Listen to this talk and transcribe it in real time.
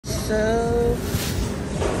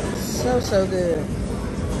so good.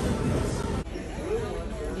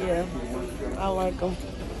 Yeah, I like them.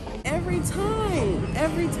 Every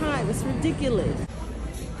time. It's ridiculous.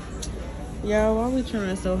 Y'all, why are we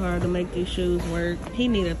trying so hard to make these shoes work? He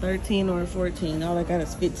need a 13 or a 14. All I got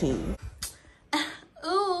is 15. Ooh.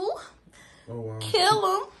 Oh, wow. Kill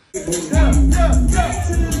him.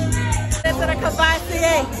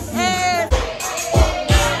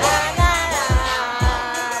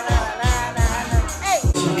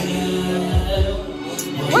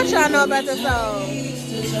 What y'all know about this song?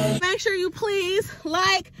 Make sure you please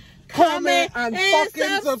like, comment, and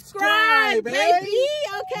fucking subscribe, baby.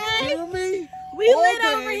 Okay? Hear me? We lit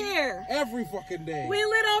over here. Every fucking day. We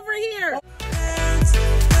lit over here.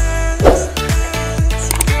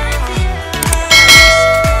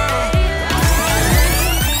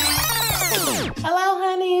 Hello,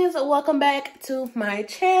 honeys. Welcome back to my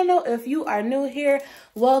channel. If you are new here,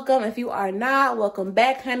 welcome. If you are not, welcome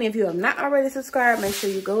back, honey. If you have not already subscribed, make sure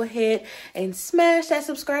you go ahead and smash that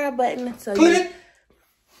subscribe button so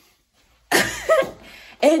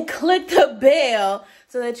and click the bell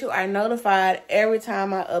so that you are notified every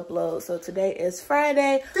time I upload. So today is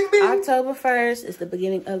Friday, October 1st. It's the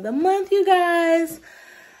beginning of the month, you guys.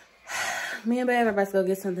 Me and Babe are about to go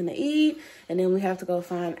get something to eat, and then we have to go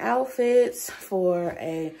find outfits for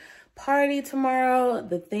a party tomorrow.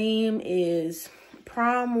 The theme is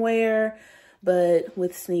prom wear, but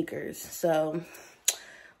with sneakers. So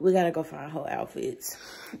we gotta go find whole outfits.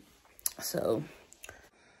 So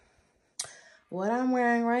what I'm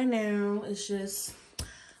wearing right now is just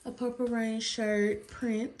a Purple Rain shirt,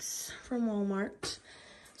 prints from Walmart,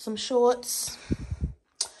 some shorts,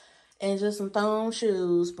 and just some thong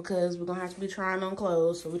shoes because we're gonna have to be trying on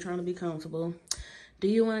clothes, so we're trying to be comfortable. Do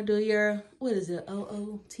you want to do your, what is it,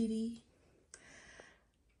 OOTD?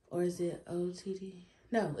 Or is it OTD?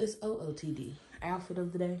 No, it's OOTD. Outfit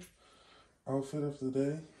of the day. Outfit of the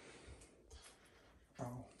day?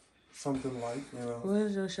 Oh, something like, you know. What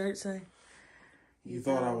does your shirt say? You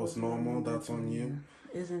thought I was normal, that's on you.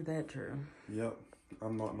 Isn't that true? Yep,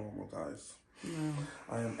 I'm not normal, guys. No.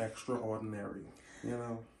 I am extraordinary, you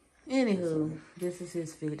know. Anywho, this is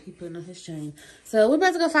his fit. He putting on his chain. So we're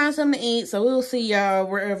about to go find something to eat. So we'll see y'all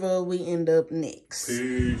wherever we end up next.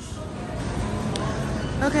 Peace.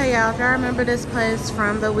 Okay, y'all, if y'all remember this place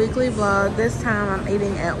from the weekly vlog, this time I'm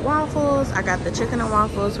eating at Waffles. I got the chicken and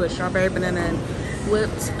waffles with strawberry banana and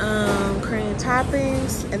whipped cream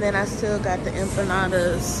toppings. And then I still got the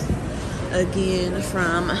empanadas again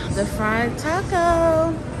from the fried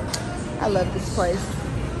taco. I love this place.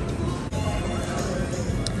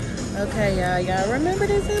 Okay, y'all remember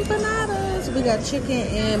these empanadas? We got chicken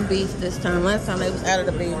and beef this time. Last time they was out of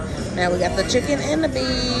the beef. Now we got the chicken and the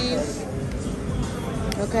beef.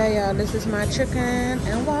 Okay, y'all, this is my chicken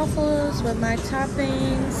and waffles with my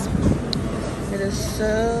toppings. It is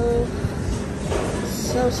so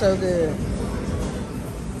good.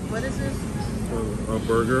 What is this? A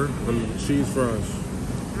burger and cheese fries.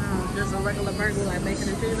 Just a regular burger, like bacon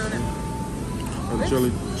and cheese on it? And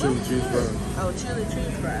chili cheese fries. Oh, chili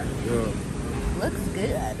cheese fries. Yeah. Looks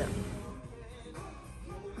good. I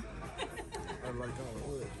like how it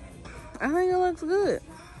looks. I think it looks good.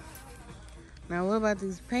 Now, what about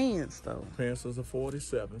these pants, though? Pants is a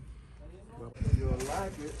 47. You'll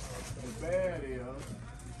like it. The bad is,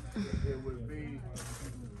 it would be,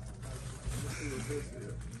 let's see what this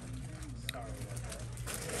is. Sorry about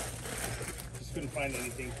that. Just couldn't find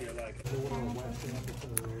anything to your liking.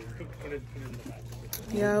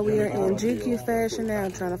 Yeah, we are in GQ fashion now,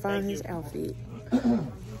 trying to find his outfit.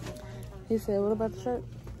 He said, what about the shirt?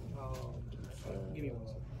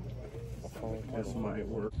 This might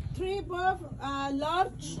work. 3 buff,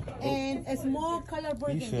 large, and a small color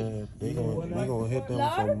burgundy. He said they gonna hit them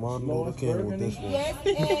from Martin Luther King with this one. Yes,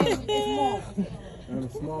 and small. And a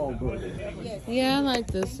small burger. Yes. Yeah, I like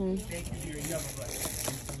this one.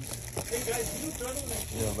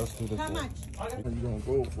 Yeah, let's do this How one. much? You're gonna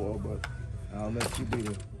go for, but I'll let you be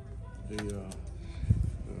the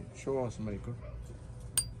choice maker.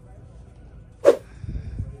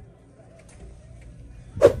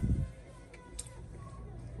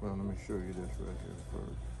 Well, let me show you this right here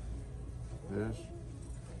first. This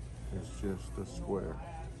is just a square.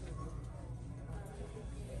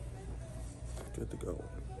 Good to go.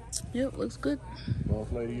 Yep, looks good.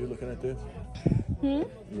 Boss lady, you looking at this? Hmm?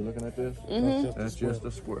 You looking at this? That's just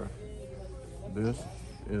a square. This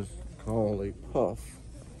is called a puff.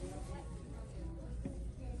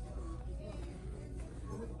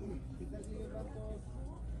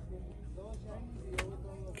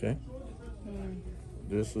 Okay.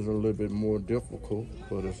 This This is a little bit more difficult,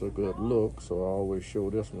 but it's a good look, so I always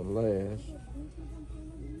show this one last.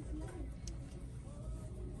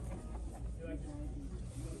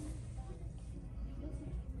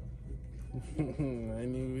 I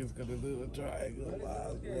knew he was gonna do the triangle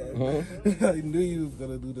live, bro. Huh? I knew he was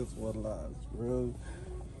gonna do this one live, bro.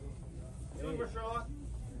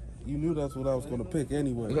 You knew that's what I was gonna pick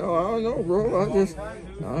anyway. No, I don't know, bro. I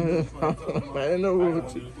didn't know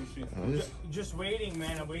what you. Just waiting,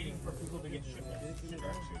 man. I'm waiting for people to get shipments.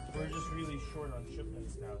 We're just really short on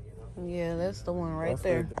shipments now, you know? Yeah, that's the one right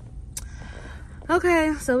there.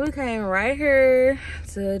 Okay, so we came right here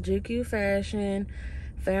to GQ Fashion,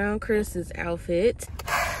 found Chris's outfit.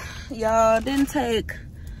 Y'all, didn't take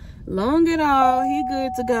long at all. He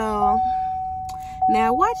good to go.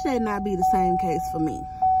 Now, watch that not be the same case for me.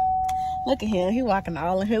 Look at him. He walking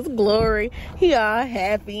all in his glory. He all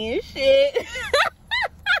happy and shit.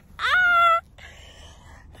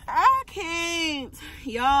 I can't.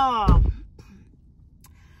 Y'all,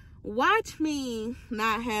 watch me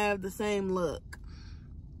not have the same look.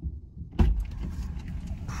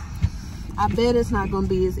 I bet it's not going to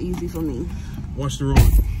be as easy for me. Watch the road.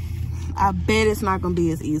 I bet it's not going to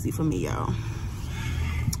be as easy for me, y'all.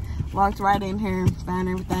 Walked right in here, found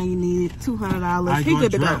everything you need. $200. He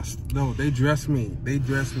good to go. No, they dressed me. They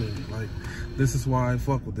dressed me. Like, this is why I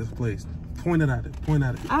fuck with this place. Point it at it. Point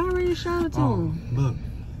at it. I already showed it to him. Look,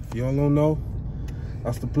 if y'all don't know,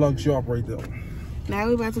 that's the plug shop right there. Now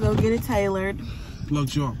we about to go get it tailored. Plug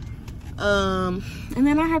shop. And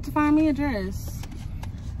then I have to find me a dress.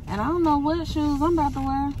 And I don't know what shoes I'm about to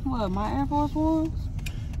wear. What, my Air Force Ones?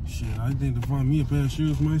 Shit, I think to find me a pair of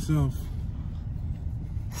shoes myself.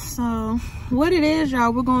 So, what it is,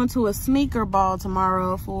 y'all, we're going to a sneaker ball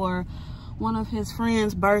tomorrow for one of his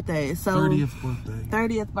friend's birthdays. So 30th birthday.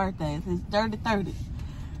 30th birthday. It's his 30.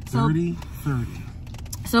 So, 30.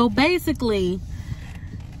 So basically,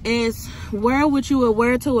 it's wear what you would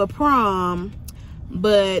wear to a prom,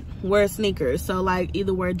 but wear sneakers. So like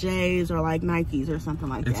either wear J's or like Nikes or something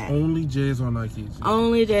like that. It's only J's or Nikes.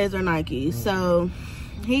 Only J's or Nikes. So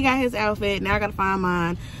he got his outfit. Now I gotta find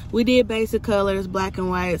mine. We did basic colors, black and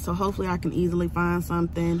white, so hopefully I can easily find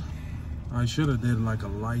something. I should have did like a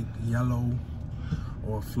light yellow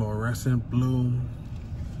or fluorescent blue,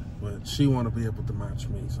 but she want to be able to match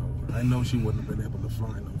me, so I know she wouldn't have been able to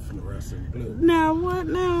find no fluorescent blue. Now what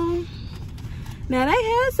now? Now they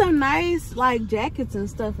have some nice like jackets and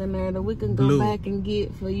stuff in there that we can go back and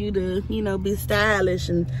get for you to, you know, be stylish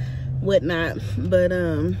and whatnot. But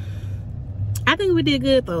I think we did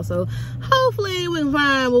good though, so hopefully we can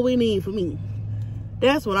find what we need for me.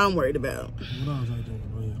 That's what I'm worried about. What else I doing?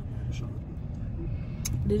 Oh yeah, the barbershop.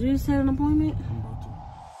 Did you set an appointment? I'm about to.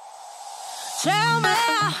 Tell me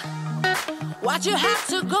why'd you have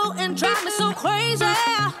to go and drive me so crazy?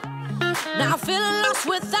 Now I'm feeling lost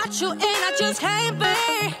without you, and I just can't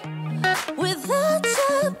be without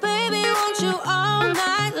you, baby. Want you all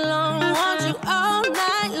night long, want you all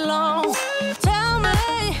night long. Tell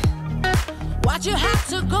me why'd you have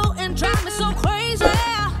to go and drive me so crazy?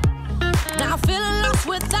 Now I'm feeling lost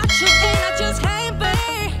without you, and I just can't be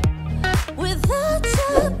without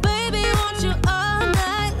you, baby. Want you all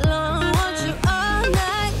night long, want you all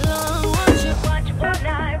night long, want you. Watch all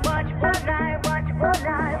night, watch all night, watch all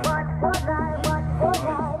night, watch all night, watch all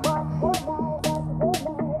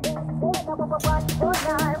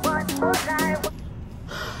night, watch all night.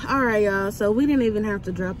 All right, y'all, so we didn't even have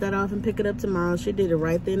to drop that off and pick it up tomorrow. She did it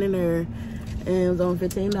right then and there, and it was on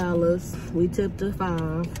 $15. We tipped her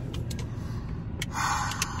 $5.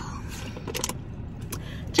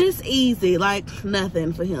 Just easy, like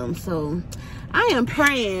nothing for him. So I am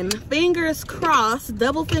praying, fingers crossed,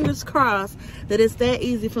 double fingers crossed, that it's that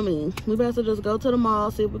easy for me. We about to just go to the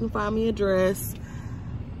mall, see if we can find me a dress.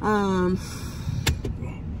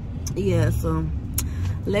 Yeah, so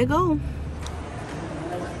let go.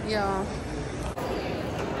 Y'all,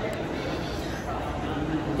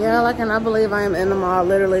 I cannot believe I am in the mall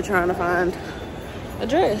literally trying to find a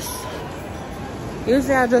dress.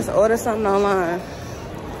 Usually I just order something online,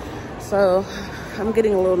 so I'm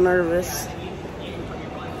getting a little nervous.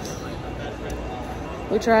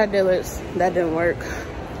 We tried Dillard's, that didn't work.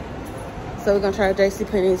 So we're gonna try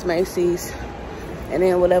JCPenney's, Macy's, and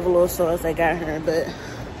then whatever little stores they got here, but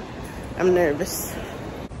I'm nervous.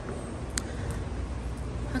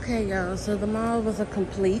 Okay, y'all, so the mall was a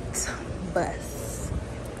complete bust.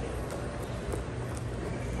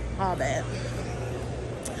 All bad.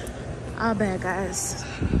 All bad, guys.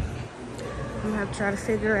 I'm gonna have to try to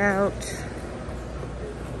figure out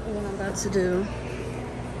what I'm about to do,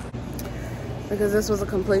 because this was a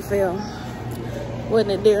complete fail,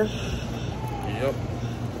 wasn't it, dear? Yep.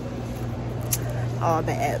 all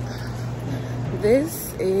bad.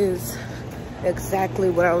 This is exactly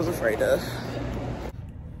what I was afraid of.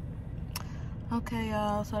 Okay,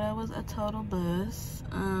 y'all, so that was a total bus.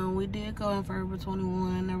 We did go in Forever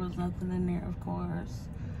 21. There was nothing in there, of course.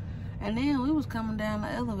 And then we was coming down the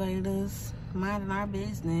elevators, minding our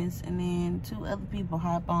business, and then 2 other people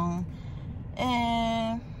hop on,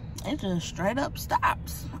 and it just straight up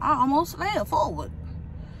stops. I almost fell forward.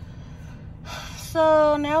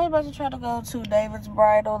 So now we're about to try to go to David's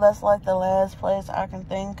Bridal. That's like the last place I can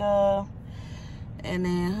think of. And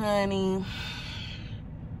then, honey,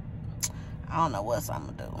 I don't know what I'm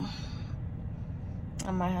gonna do.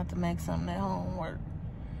 I might have to make something at home work.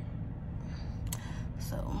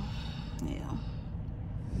 So, yeah.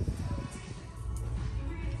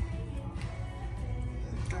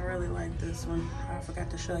 I really like this one. I forgot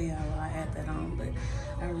to show y'all while I had that on, but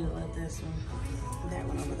I really like this one. That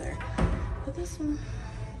one over there. But this one,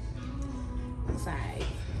 side.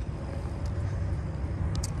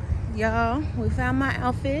 Y'all, we found my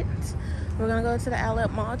outfit. We're gonna go to the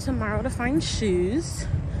outlet mall tomorrow to find shoes.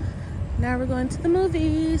 Now we're going to the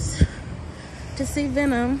movies to see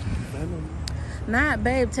Venom. Not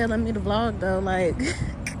Babe telling me to vlog though, like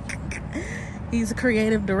he's a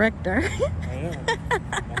creative director. I am.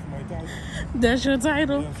 That's my title. That's your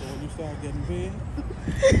title? Yeah, so when you start getting paid,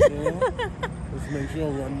 let's make sure I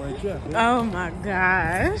run my check. Yeah? Oh my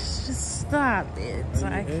gosh. Stop it.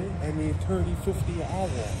 I mean 30, 50 an hour.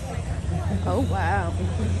 Oh wow.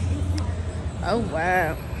 Oh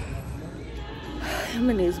wow. I'm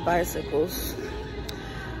in these bicycles.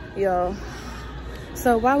 Yo.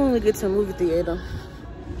 So why when we get to a movie theater,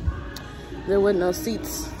 there were no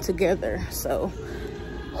seats together. So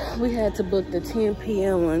we had to book the 10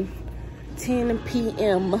 p.m. one. 10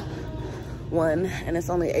 p.m. one, and it's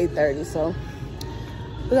only 8:30, so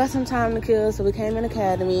we got some time to kill. So we came in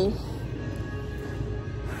Academy.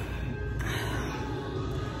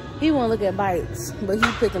 He won't look at bikes, but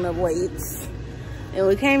he's picking up weights. And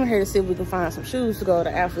we came in here to see if we can find some shoes to go to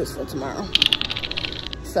outfits for tomorrow.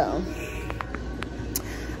 So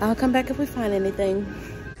I'll come back if we find anything.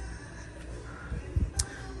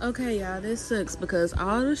 Okay, y'all, this sucks because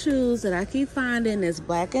all the shoes that I keep finding is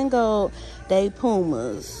black and gold. They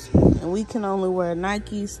Pumas, and we can only wear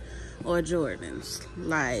Nikes or Jordans.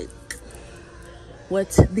 Like,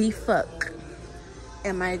 what the fuck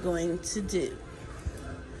am I going to do?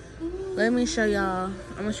 Let me show y'all.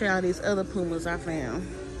 I'm gonna show y'all these other Pumas I found.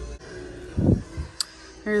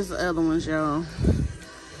 Here's the other ones, y'all.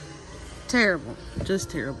 Terrible, just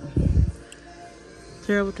terrible.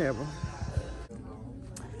 Terrible, terrible.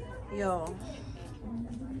 Yo,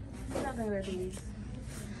 what I think about these?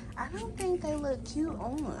 I don't think they look cute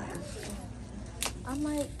on. I'm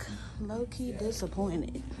like low-key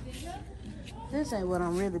disappointed. This ain't what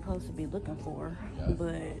I'm really supposed to be looking for,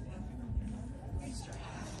 but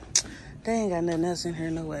they ain't got nothing else in here,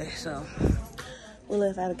 no way. So we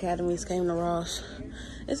left out Academies, came to Ross.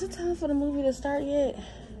 Is it time for the movie to start yet?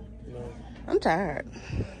 No. I'm tired.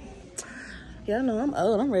 Y'all know I'm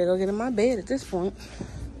old. I'm ready to go get in my bed at this point.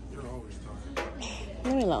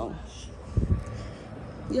 Leave me alone.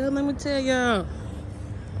 Yo, let me tell y'all.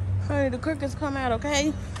 Honey, the crickets come out, okay?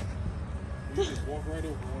 You just walk right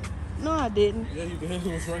over one. No, I didn't. Yeah, you did. It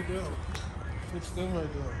was right there. It's still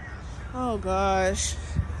right there. Oh, gosh.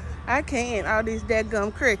 I can't. All these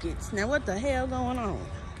dadgum crickets. Now, what the hell going on?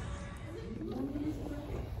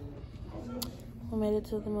 We made it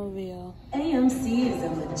to the movie, y'all. AMC is a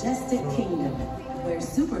majestic kingdom where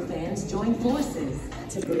superfans join forces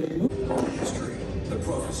to bring history. The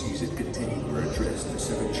prophecies it contained were addressed to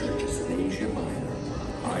 7 churches in Asia Minor.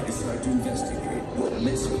 I decided to investigate what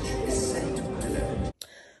message is sent to them.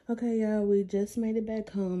 Okay, y'all, we just made it back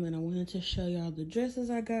home, and I wanted to show y'all the dresses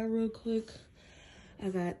I got real quick. I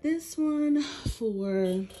got this one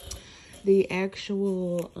for the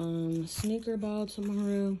actual sneaker ball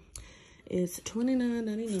tomorrow. It's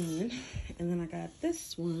 $29.99, and then I got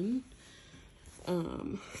this one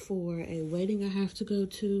for a wedding I have to go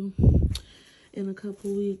to in a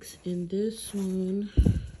couple weeks. And this one,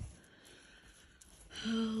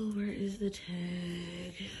 oh, where is the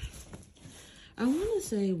tag? I want to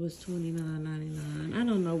say it was $29.99. I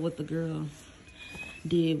don't know what the girl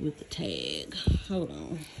did with the tag. Hold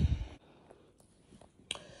on.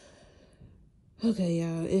 Okay,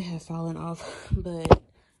 y'all, it had fallen off, but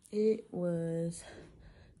it was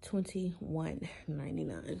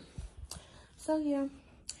 $21.99. So yeah,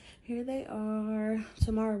 here they are.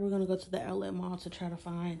 Tomorrow we're gonna go to the outlet mall to try to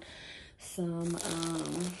find some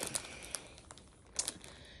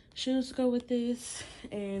shoes to go with this.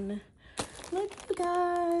 And look,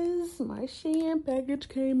 guys, my Shein package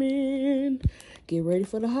came in. get ready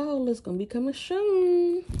for the haul. It's gonna be coming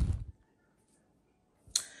soon.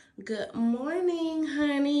 Good morning,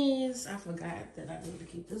 honeys. I forgot that I need to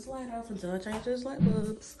keep this light off until I change this light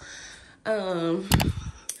bulbs. Do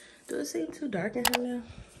it seem too dark in here now?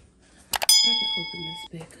 I can open this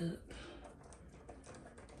back up.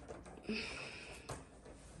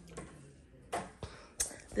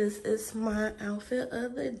 This is my outfit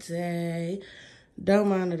of the day. Don't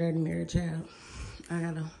mind the dirty mirror, child. I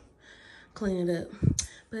gotta clean it up.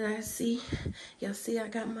 But y'all see I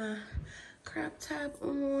got my crop top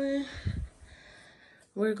on.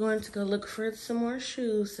 We're going to go look for some more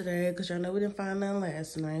shoes today because y'all know we didn't find none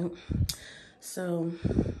last night. So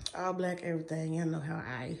all black everything, y'all know how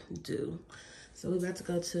I do. So we're about to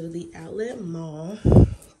go to the outlet mall.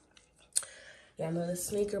 Y'all know the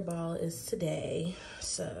Sneakaball is today.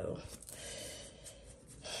 So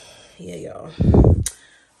yeah, y'all,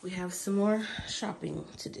 we have some more shopping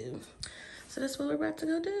to do. So that's what we're about to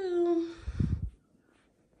go do.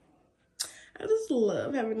 I just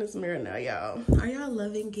love having this mirror now, y'all. Are y'all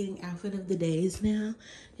loving getting outfit of the days now?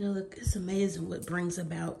 You know, look, it's amazing what brings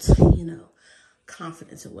about, you know,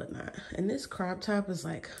 confidence and whatnot. And this crop top is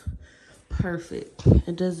like perfect.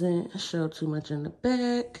 It doesn't show too much in the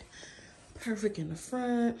back. Perfect in the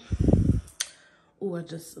front. Oh, I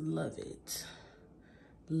just love it.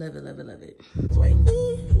 Love it, love it, love it. Wait.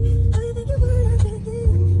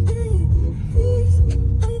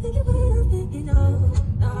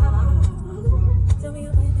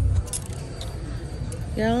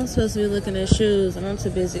 Y'all, I'm supposed to be looking at shoes, and I'm too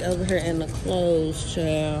busy over here in the clothes,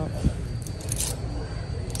 child.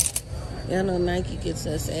 Y'all know Nike gets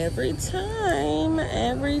us every time,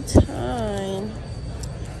 every time.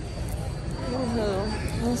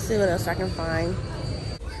 Let's see what else I can find.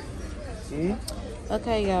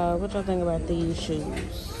 Okay, y'all, what y'all think about these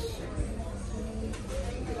shoes?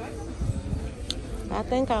 I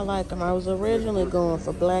think I like them. I was originally going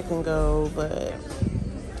for black and gold, but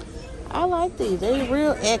I like these. They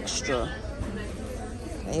real extra.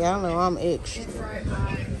 And y'all know I'm extra.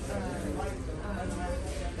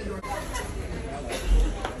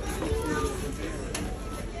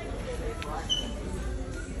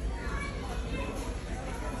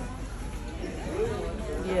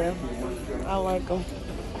 Yeah, I like them.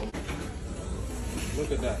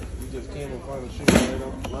 Look at that. You just came and find the shoe right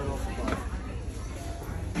off the bottom.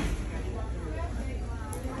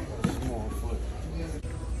 Small foot.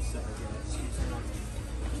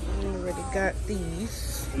 I already got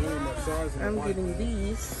these. I'm getting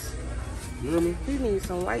these. You hear me? We need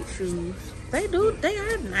some white shoes. They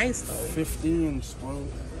are nice though. 15,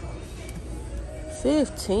 spoiled.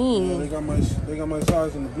 15. Yeah, they got my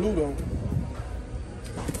size in the blue though.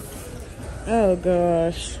 Oh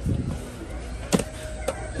gosh.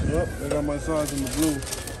 Yep, they got my size in the blue,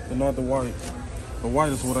 but not the white. The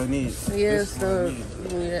white is what I need. Yes,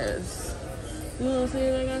 yes. You wanna see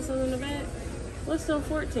if I got some in the back? What's some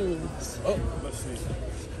 14s? Oh, let's see.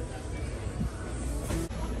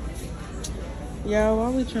 Y'all, why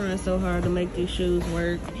we trying so hard to make these shoes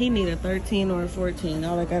work? He need a 13 or a 14.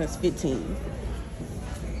 All I got is 15.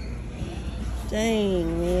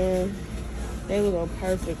 Dang, man. They would go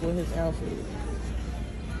perfect with his outfit.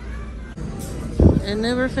 It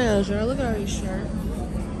never fails, y'all. Look at his shirt.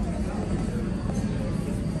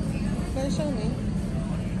 Okay, show me.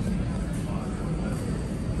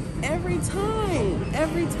 Every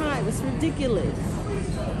time. It's ridiculous.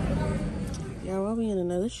 Y'all, while we in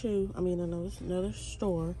another another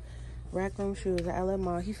store. Rack Room Shoes at Outlet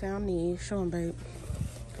Mall. He found these. Show him, babe.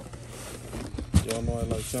 Y'all know I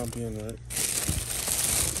like champion, right?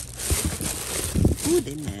 Ooh,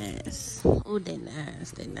 they nice. Ooh, they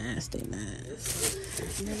nice. They nice. They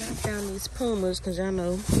nice. And then I found these Pumas because y'all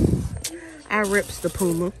know I rips the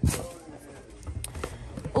Puma.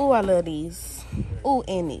 Ooh, I love these. Ooh,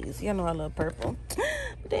 and these. Y'all know I love purple.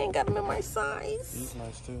 But they ain't got them in my size. These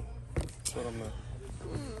nice too. Show them that.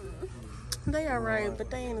 They are right, but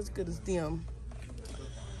they ain't as good as them.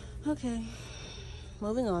 Okay,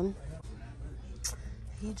 moving on.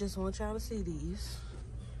 He just wants y'all to see these.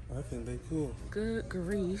 I think they cool. Good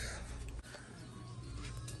grief.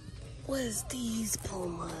 What is these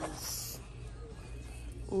Pumas?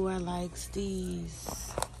 Oh, I like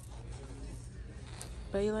these.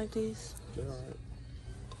 But you like these? They're alright.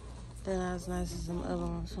 They're not as nice as some other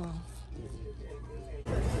ones, huh?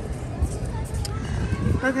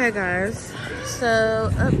 Okay, guys. So,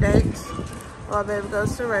 update. While baby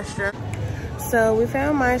goes to the restroom. So, we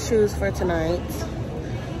found my shoes for tonight.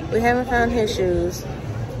 We haven't found his shoes.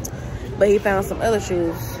 But he found some other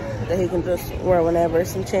shoes that he can just wear whenever.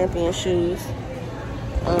 Some Champion shoes.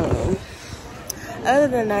 Other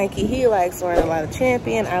than Nike, he likes wearing a lot of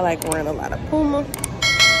Champion. I like wearing a lot of Puma.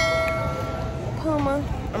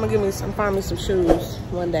 I'm gonna find me some shoes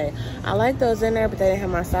one day. I like those in there, but they didn't have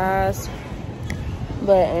my size.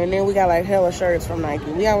 And then we got like hella shirts from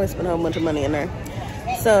Nike. We always spend a whole bunch of money in there.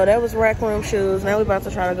 So that was Rec Room shoes. Now we're about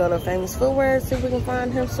to try to go to Famous Footwear, see if we can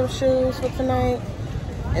find him some shoes for tonight.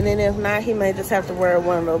 And then if not, he may just have to wear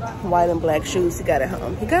one of the white and black shoes he got at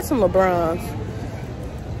home. He got some LeBrons,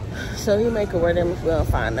 so he may could wear them if we don't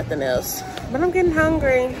find nothing else. But I'm getting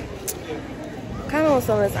hungry. Kind of want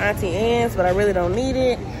some of this Auntie Anne's, but I really don't need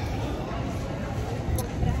it.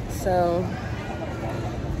 So,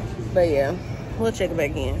 but yeah, we'll check it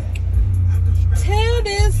back in. Tell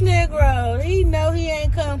this Negro, he know he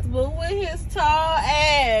ain't comfortable with his tall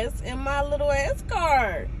ass in my little ass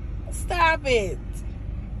car. Stop it.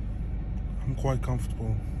 I'm quite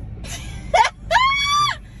comfortable.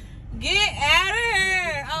 Get out of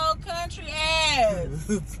here, old country ass.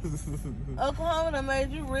 Oklahoma done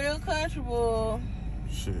made you real comfortable.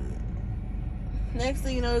 Shit. Next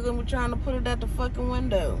thing you know, you're gonna be trying to put it at the fucking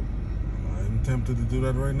window. I'm tempted to do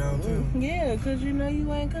that right now too. Yeah, cause you know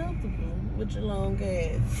you ain't comfortable with your long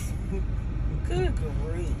ass. Good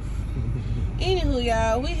grief. Anywho,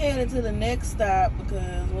 y'all, we headed to the next stop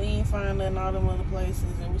because we ain't finding all them other places,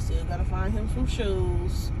 and we still gotta find him some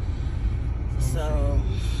shoes. So,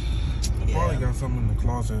 I probably got something in the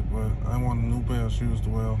closet, but I want a new pair of shoes to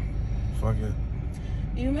wear. Fuck it.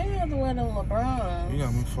 You may have to wear them LeBrons. You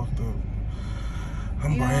got me fucked up.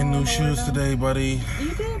 I'm buying new shoes today, buddy.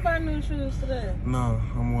 You did buy new shoes today? No,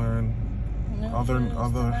 I'm wearing other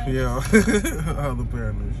pair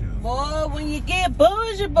of new shoes. Boy, when you get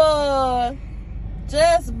bougie, boy,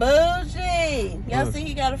 just bougie. Y'all see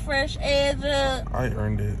he got a fresh edge up? I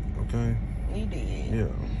earned it, okay? You did. Yeah.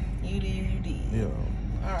 You did. Yeah.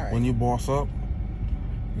 All right. When you boss up,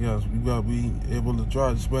 yes, you gotta be able to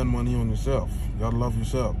try to spend money on yourself. You gotta love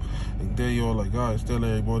yourself. And there you're like, guys, tell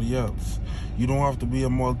everybody else. You don't have to be a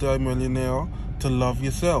multi-millionaire to love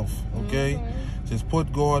yourself, okay? Just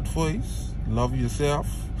put God first, love yourself,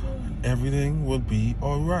 everything will be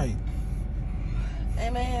all right.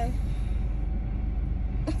 Amen.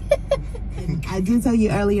 I did tell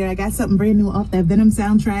you earlier, I got something brand new off that Venom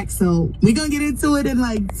soundtrack, so we're gonna get into it in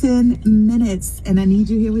like 10 minutes, and I need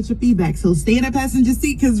you here with your feedback. So stay in the passenger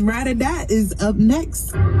seat, because Ride or Die is up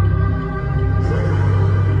next.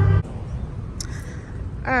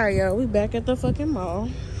 Alright, y'all, we back at the fucking mall.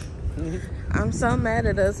 I'm so mad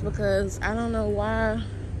at us because I don't know why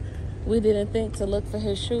we didn't think to look for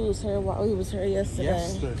his shoes here while we was here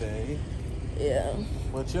yesterday. Yeah.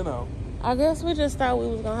 But you know, I guess we just thought we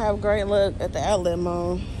was gonna have great luck at the outlet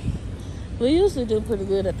mall. We usually do pretty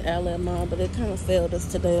good at the outlet mall, but it kind of failed us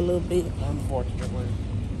today a little bit. unfortunately.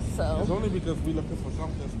 So It's only because we looking for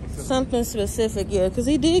something specific. something specific, yeah, because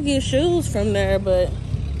he did get shoes from there, but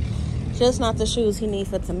just not the shoes he need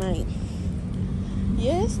for tonight.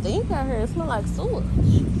 Yeah, it stink out here. It smell like sewage,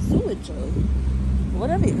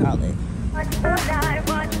 whatever you call it. Watch all night,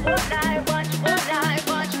 watch all night, watch all night,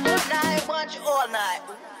 watch all night, watch all night.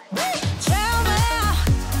 Tell me,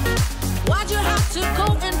 why'd you have to go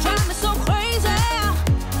and drive me so crazy?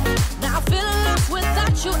 Now I'm feeling lost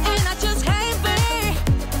without you, and I just can't be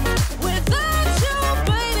without you,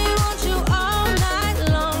 baby. Want you all night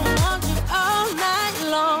long, want you all night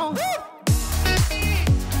long.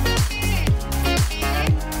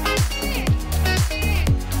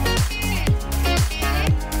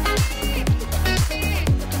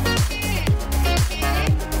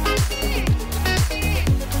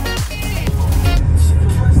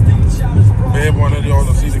 Babe wanted y'all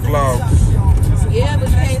to see the clouds. Yeah, but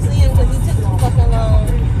you can't see him because he took too fucking long.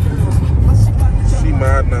 She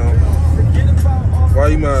mad now. Why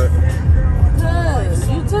you mad? Cause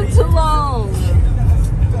you took too long.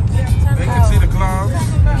 They can see the clouds.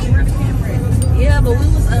 Yeah, but we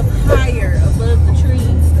was up higher above the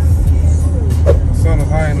trees. The sun is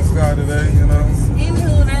high in the sky today, you know.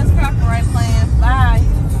 Anywho, that's copyright plan. Bye.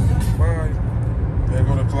 Bye. There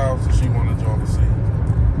go the clouds that she wanted y'all to see.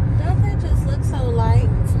 Don't they just look so light,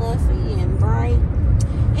 fluffy, and bright?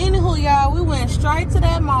 Anywho, y'all, we went straight to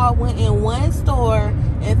that mall, went in one store,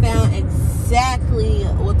 and found exactly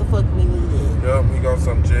what the fuck we needed. Yep, we got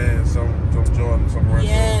some jazz, some Jordan, some retro.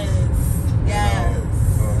 Yes.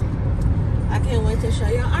 So, I can't wait to show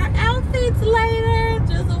y'all our outfits later.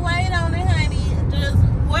 Just wait on it, honey. Just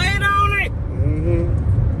wait on it.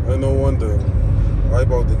 I know one thing. I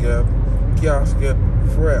bought the casket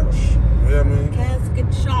fresh. You hear me?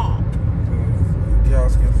 Casket sharp.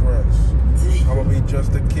 Casket fresh. I'm gonna be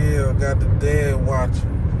just a kid. Got the dad watching.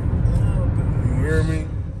 You hear me?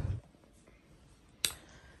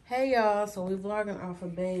 Hey Hey y'all, so we're vlogging off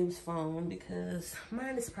of Babe's phone because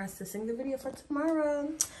mine is processing the video for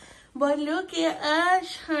tomorrow. But look at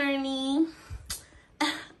us, honey. Ooh.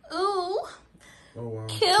 Oh, wow.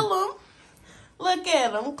 Kill him. Look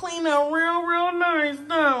at him. Clean up real nice,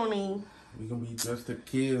 don't he? We gonna be just a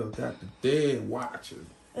kill. Got the dead watching.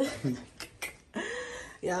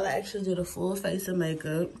 Y'all, I actually did a full face of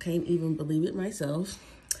makeup. Can't even believe it myself.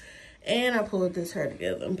 And I pulled this hair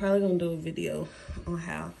together. I'm probably gonna do a video on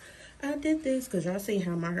how I did this because y'all seen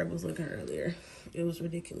how my hair was looking earlier. It was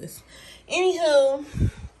ridiculous. Anywho,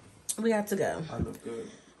 we got to go. I look good.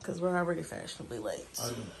 Because we're already fashionably late. I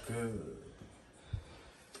look good.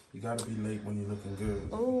 You gotta be late when you're looking good.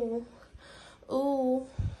 Ooh. Ooh.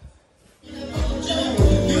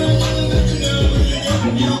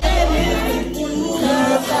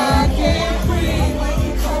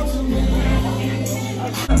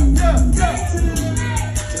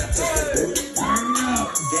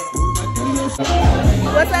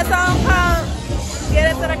 What's that song called? Get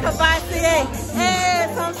it to the Kbtv. Hey,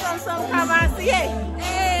 some Kbtv.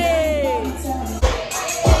 Hey.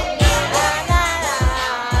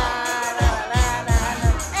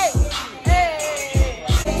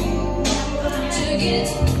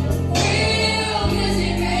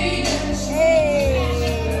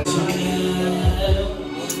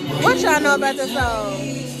 What y'all know about this song?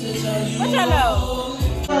 What y'all know?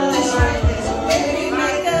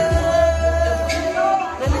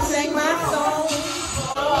 Let me sing my song.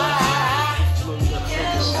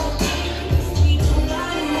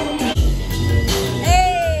 Hey!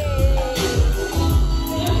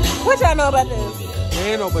 What y'all know about this?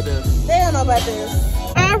 They ain't know about this. They don't know about this.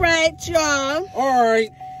 All right, y'all. All right.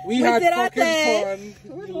 We had did our fucking thing.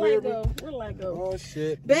 fun. Where'd the light go? Where'd the light go? Oh,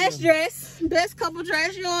 shit. Best dress. Best couple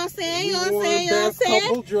dress, you know what I'm saying? You know what I'm saying? You know what I'm Best saying?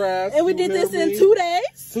 couple dress. And we did this in 2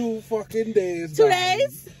 days. 2 fucking days. 2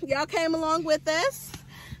 days. Y'all came along with us.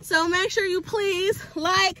 So make sure you please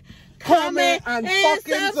like, comment, and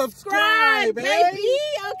fucking subscribe, baby.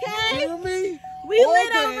 Okay? You hear me? We all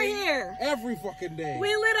lit day, over here. Every fucking day.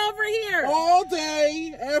 We lit over here. All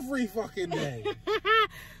day, every fucking day.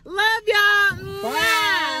 Love y'all.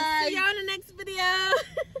 Bye. See y'all in the next video.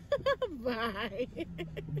 Bye.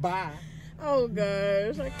 Bye. Oh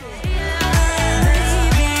gosh, I can't.